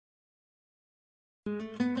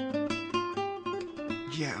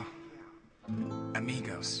Yo,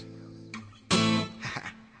 amigos.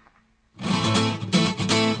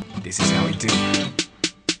 This is how we do.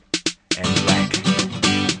 MBLAQ.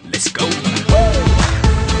 Let's go.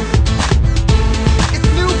 It's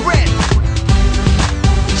new brand.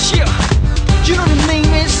 Yeah. You know the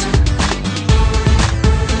name is.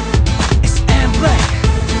 It's MBLAQ.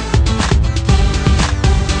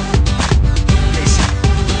 Listen.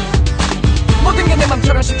 모든 게 내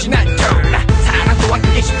맘처럼 쉽진 않더라. 사랑 또한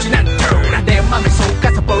그게 쉽진 않더라. 내 맘에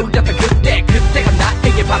속아서 보였던 그때가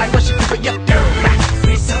나에게 바란 것이 그거였더라.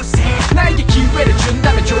 나에게 기회를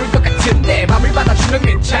준다면 좋을 것 같은데 맘을 받아주면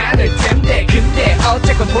괜찮을 텐데 근데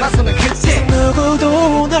어쨌건 돌아서는 그때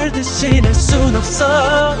누구도 널 대신할 순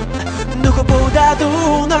없어.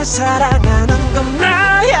 누구보다도 널 사랑하는 건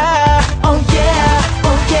나야. Oh yeah,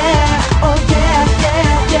 oh yeah, oh yeah,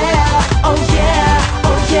 yeah, yeah. Oh yeah,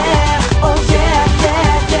 oh yeah, oh yeah,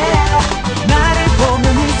 yeah, yeah. 나를 보면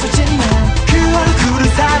미소 짓는 그 얼굴을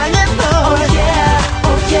사랑해 너. Oh yeah,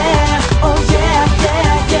 oh yeah, oh yeah,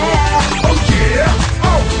 yeah, yeah. Oh yeah,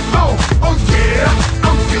 oh yeah,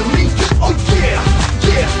 I'm feeling good. Oh yeah,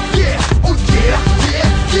 yeah, yeah, oh yeah, yeah,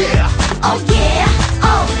 yeah. Oh yeah,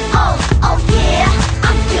 oh yeah,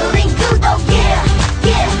 I'm feeling good. Oh yeah,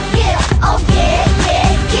 yeah, yeah, oh yeah, yeah,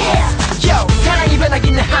 yeah. Yo, 사랑이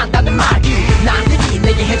변하기는 한다는 말이 남들이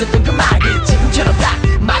내게 해줬던 그 말이 지금처럼 딱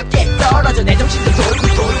맞게 떨어져 내 정신도 돌고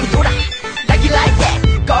돌아 Like it like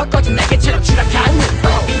that 꺾어진 날개처럼 추락하는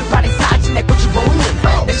이빨의 사진에 꽃을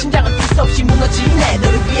보는 내 심장은 뛸 수 없이 무너지네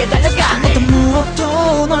너를 위해 달려가네 어떤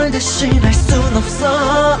무엇도 널 대신할 순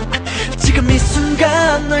없어. 지금 이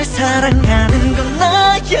순간 널 사랑하는 건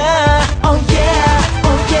나야. Oh yeah,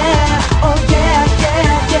 oh yeah, oh yeah,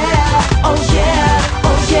 yeah, yeah. Oh yeah,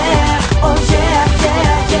 oh yeah, oh yeah,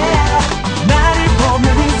 yeah, yeah. 나를 보면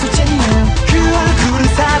미소 짓는 그 얼굴을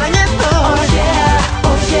사랑해 너. Oh yeah,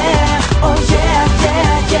 oh yeah, oh yeah,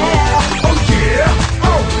 yeah, yeah. Oh yeah,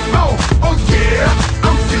 oh yeah,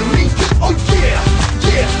 I'm feeling good. Oh yeah,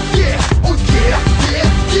 yeah, yeah, oh yeah, yeah,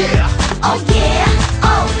 yeah. Oh yeah,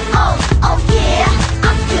 oh yeah,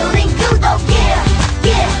 I'm feeling good. Oh yeah,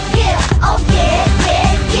 yeah, yeah, oh yeah,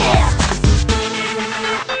 yeah, yeah.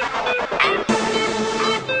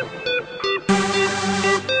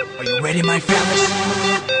 Are you ready, my fellas?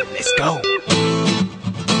 Let's go.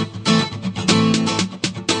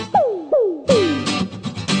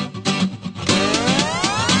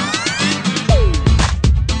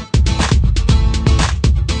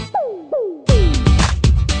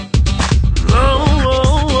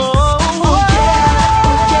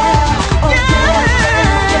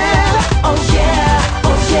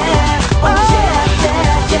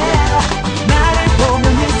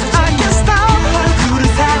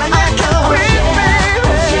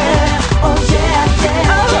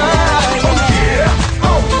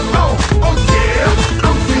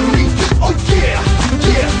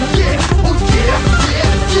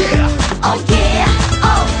 Oh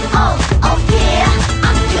yeah, oh yeah,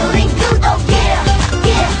 I'm feeling good. Oh yeah,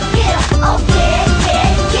 yeah, yeah, oh yeah, yeah,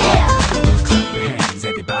 yeah. Clap your hands,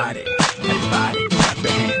 everybody, clap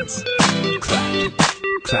your hands. Clap,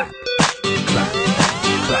 clap.